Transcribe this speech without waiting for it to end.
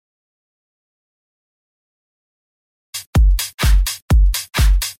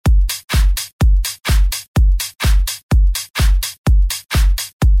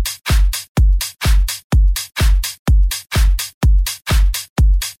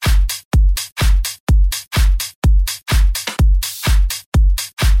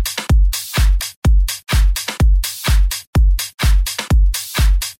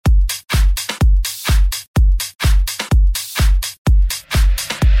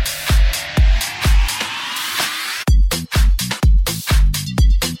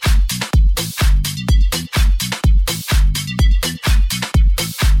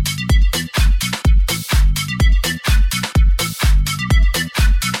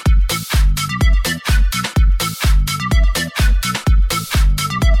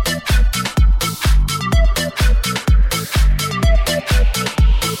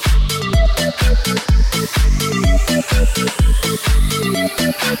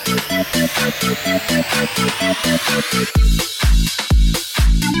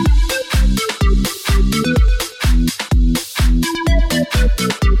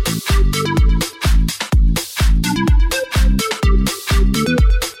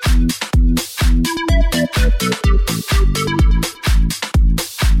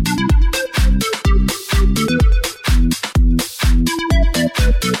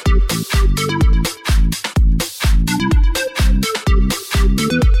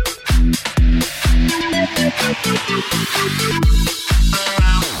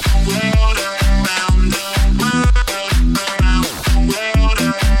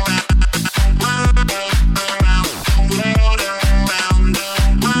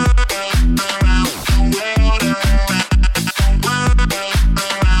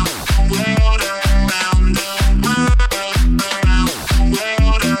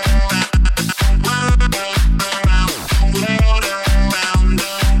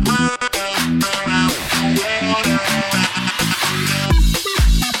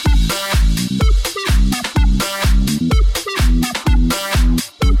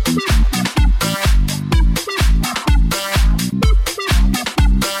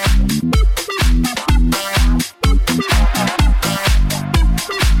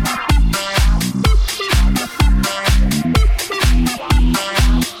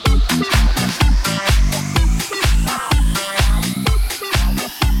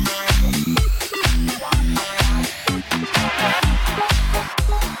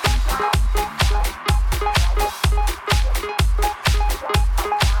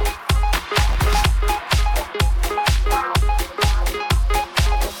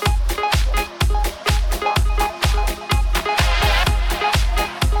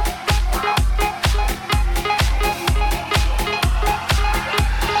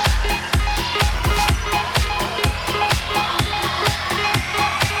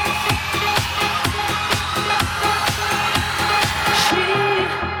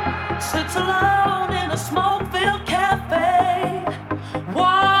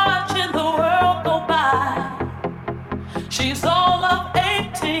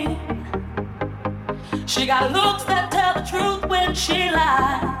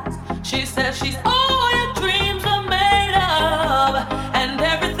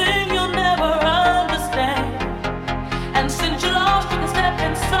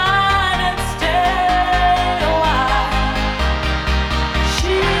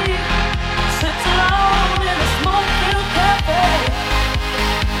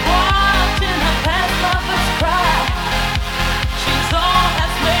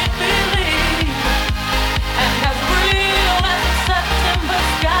September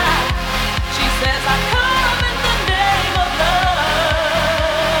sky. She says I come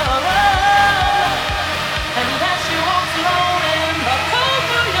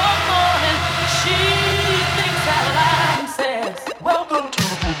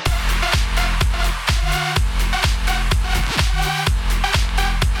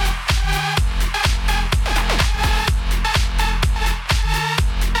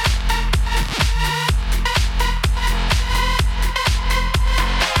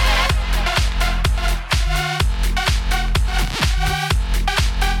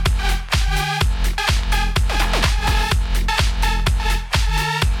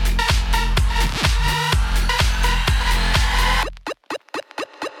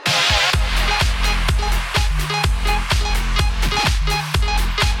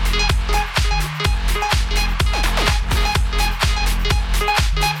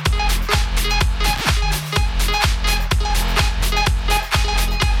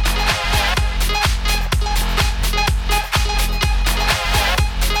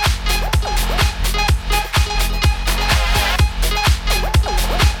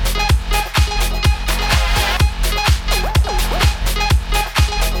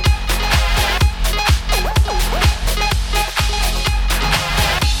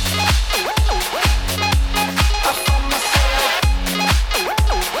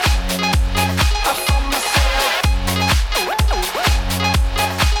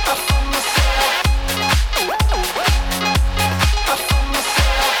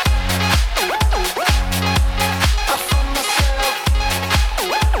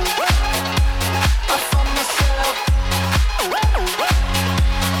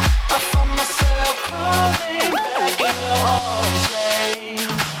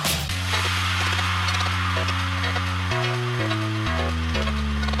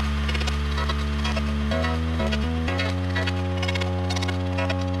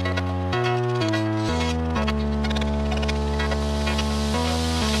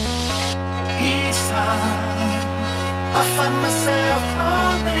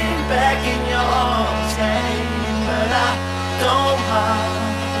back in your arms, yeah, but I don't mind.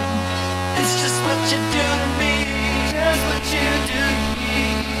 It's just what you do to me, just what you do to me.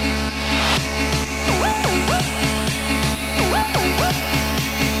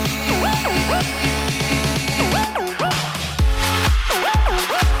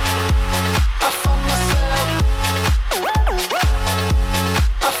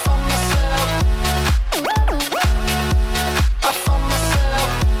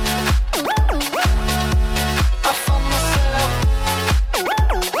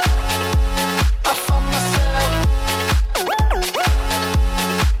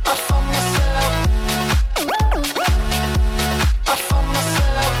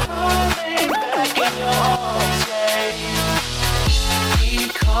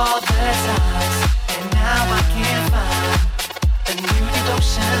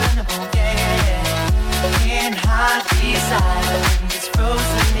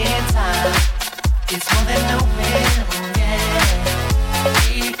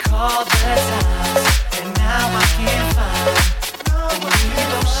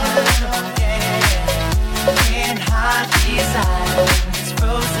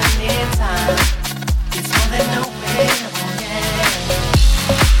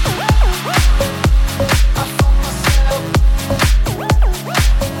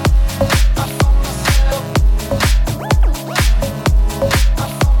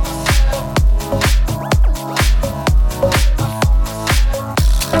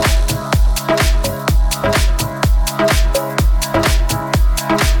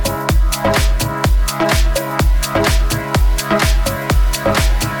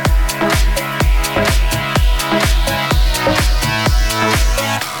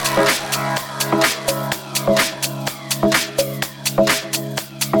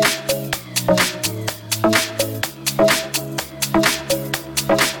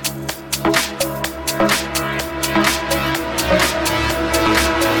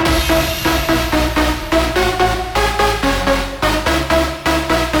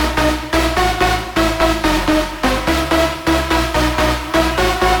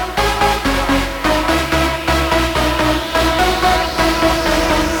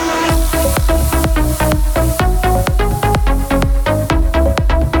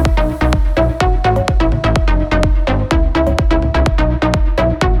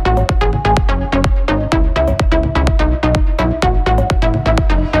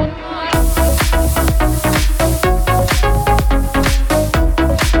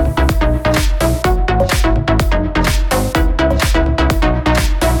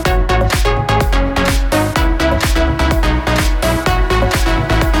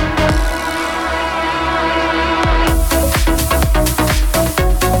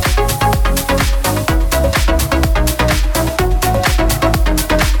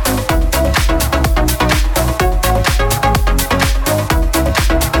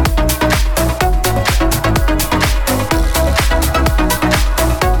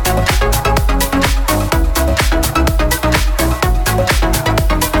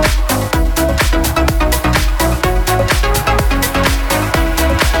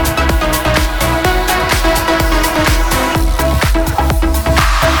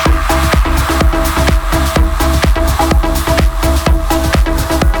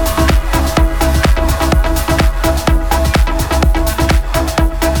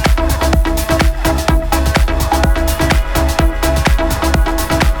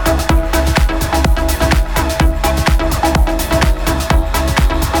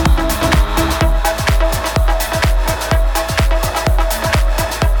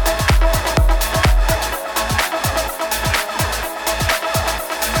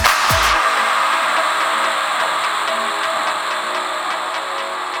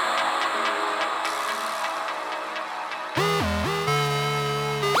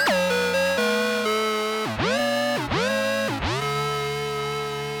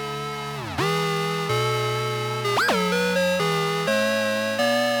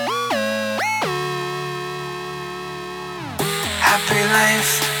 Happy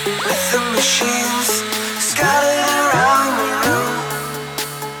life with the machines scattered around the room.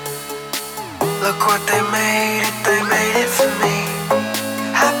 Look what they made it for me.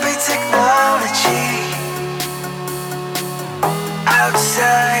 Happy technology.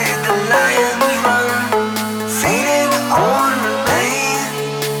 Outside the lions run, feeding on remain.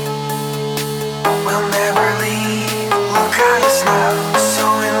 We'll never leave, look at us now, so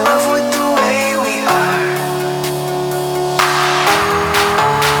in love with the way we are.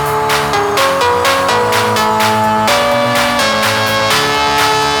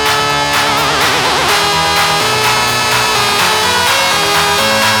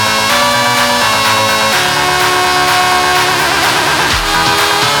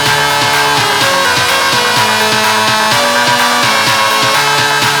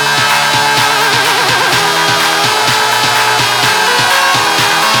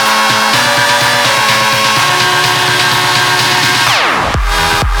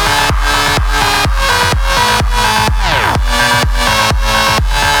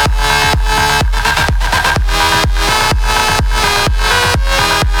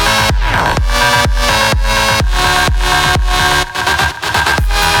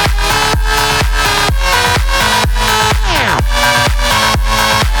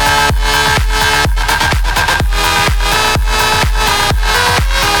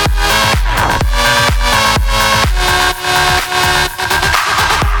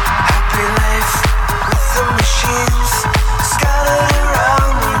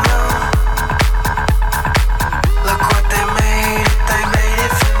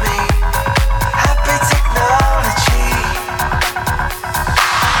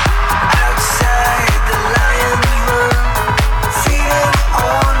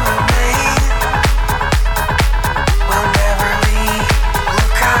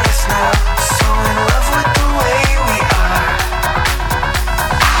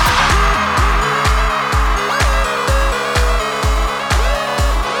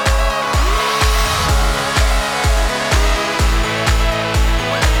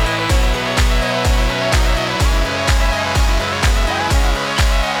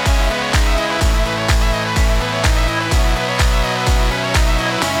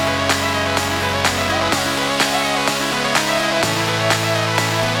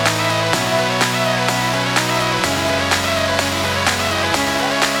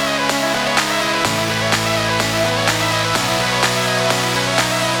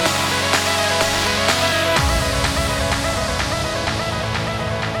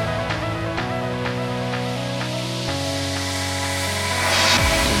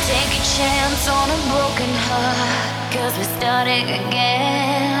 chance on a broken heart, 'cause we're starting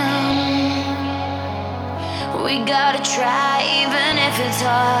again. We gotta try, even if it's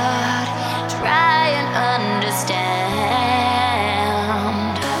hard. Try and understand.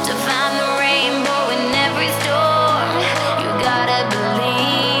 To find the rainbow in every storm, you gotta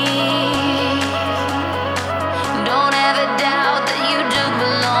believe. Don't ever doubt that you do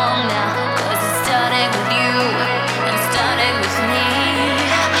belong now, 'cause it started with you and started with me.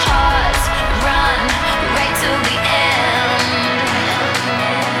 Hearts run right till the end,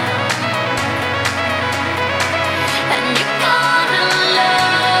 and you're gonna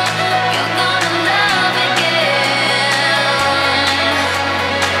love again. And you're gonna love again.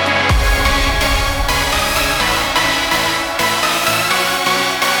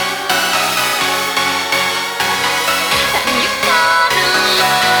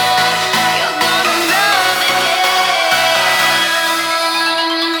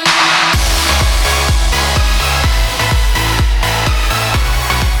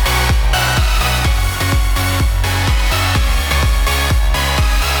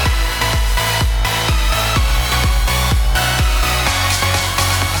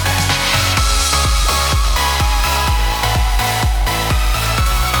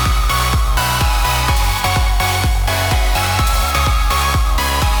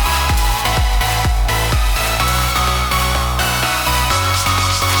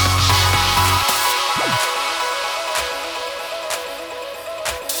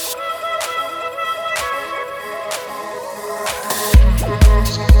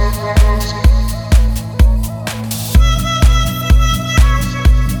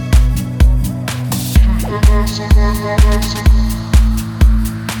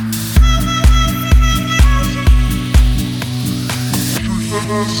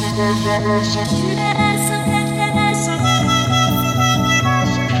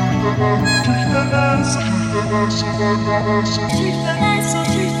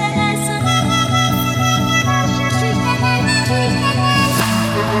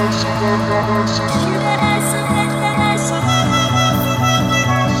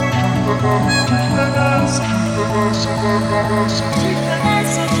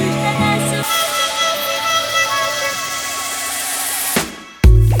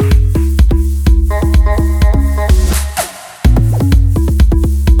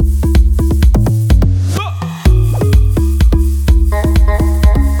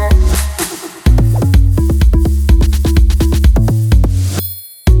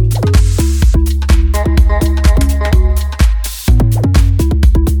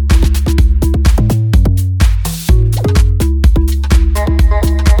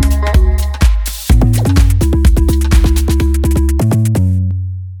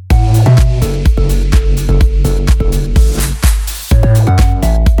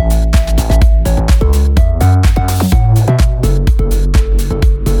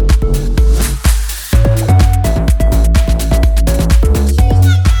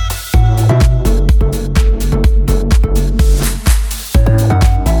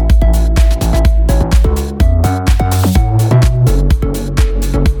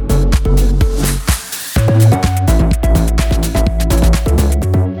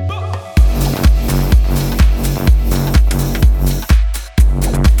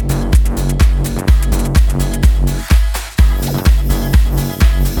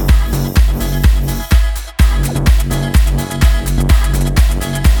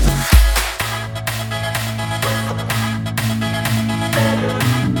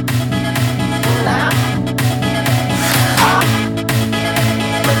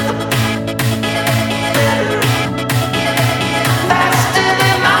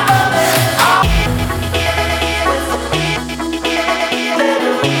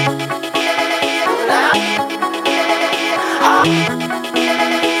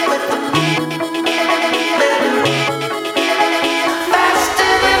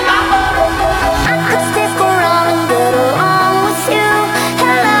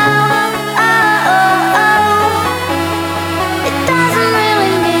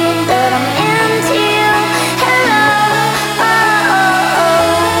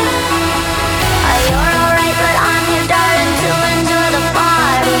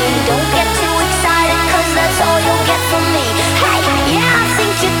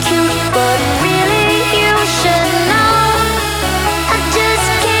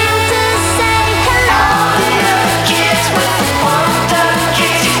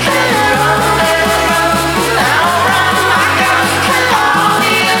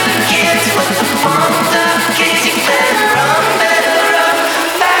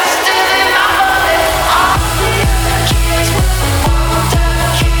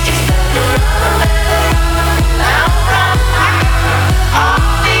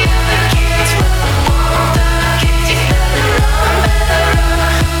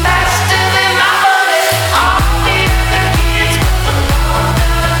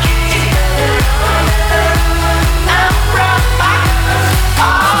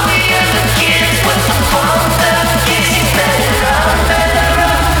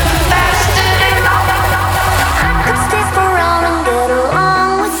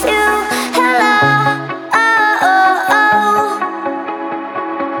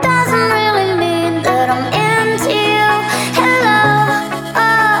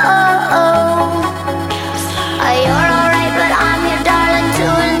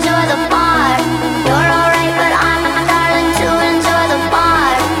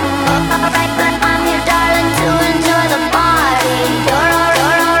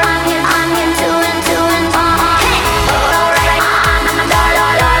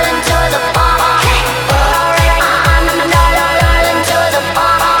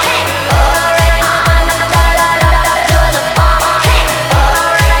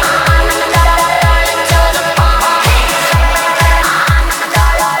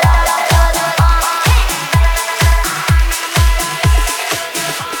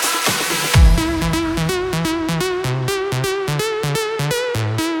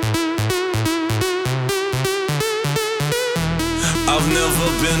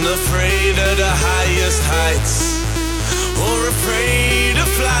 never been afraid of the highest heights, or afraid of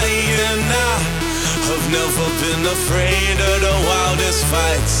flying. I've never been afraid of the wildest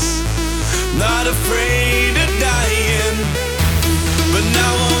fights, not afraid of dying. But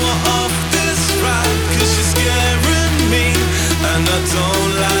now I'm off this ride, 'cause you're scaring me, and I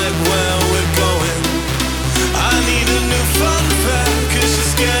don't like where we're going. I need a new fun fact, 'cause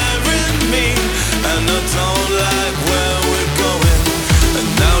you're scaring me, and I don't like where we're going. And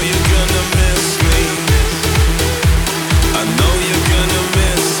now you're gonna miss me, I know you're gonna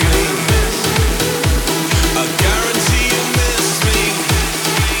miss me, I guarantee you miss me,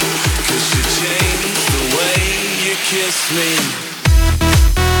 'cause you changed the way you kiss me.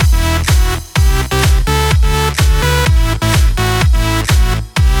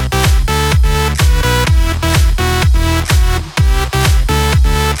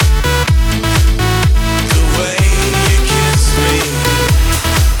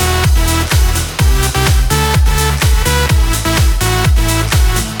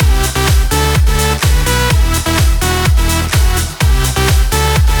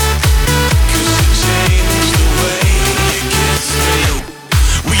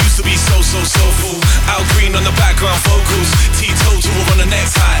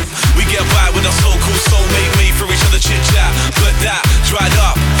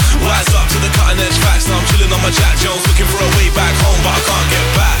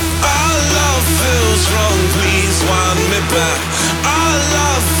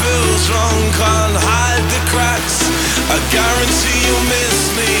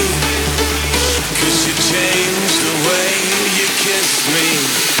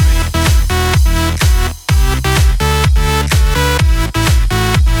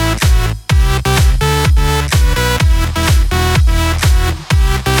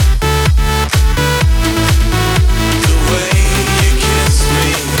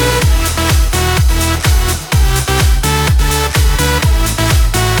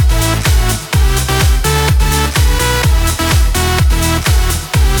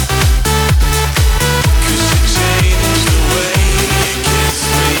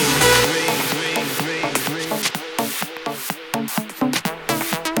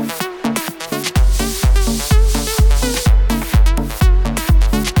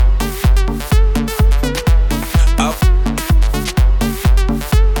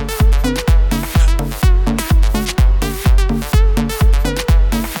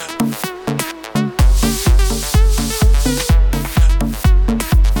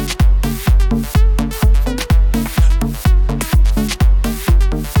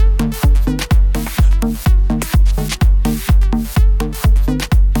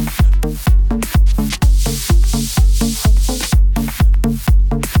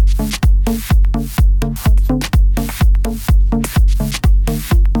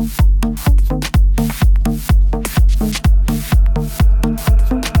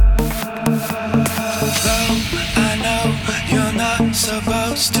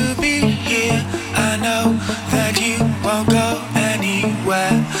 Supposed to be here, I know that you won't go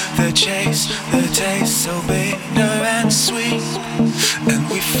anywhere. The chase, the taste, so bitter and sweet. And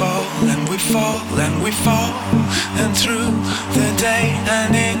we fall, and we fall, and we fall. And through the day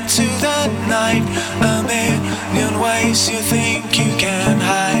and into the night, a million ways you think you can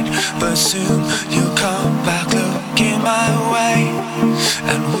hide. But soon you'll come back looking my way.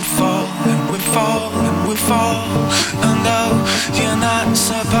 And we fall, and we fall, and we fall. And though you're not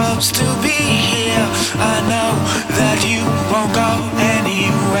supposed to be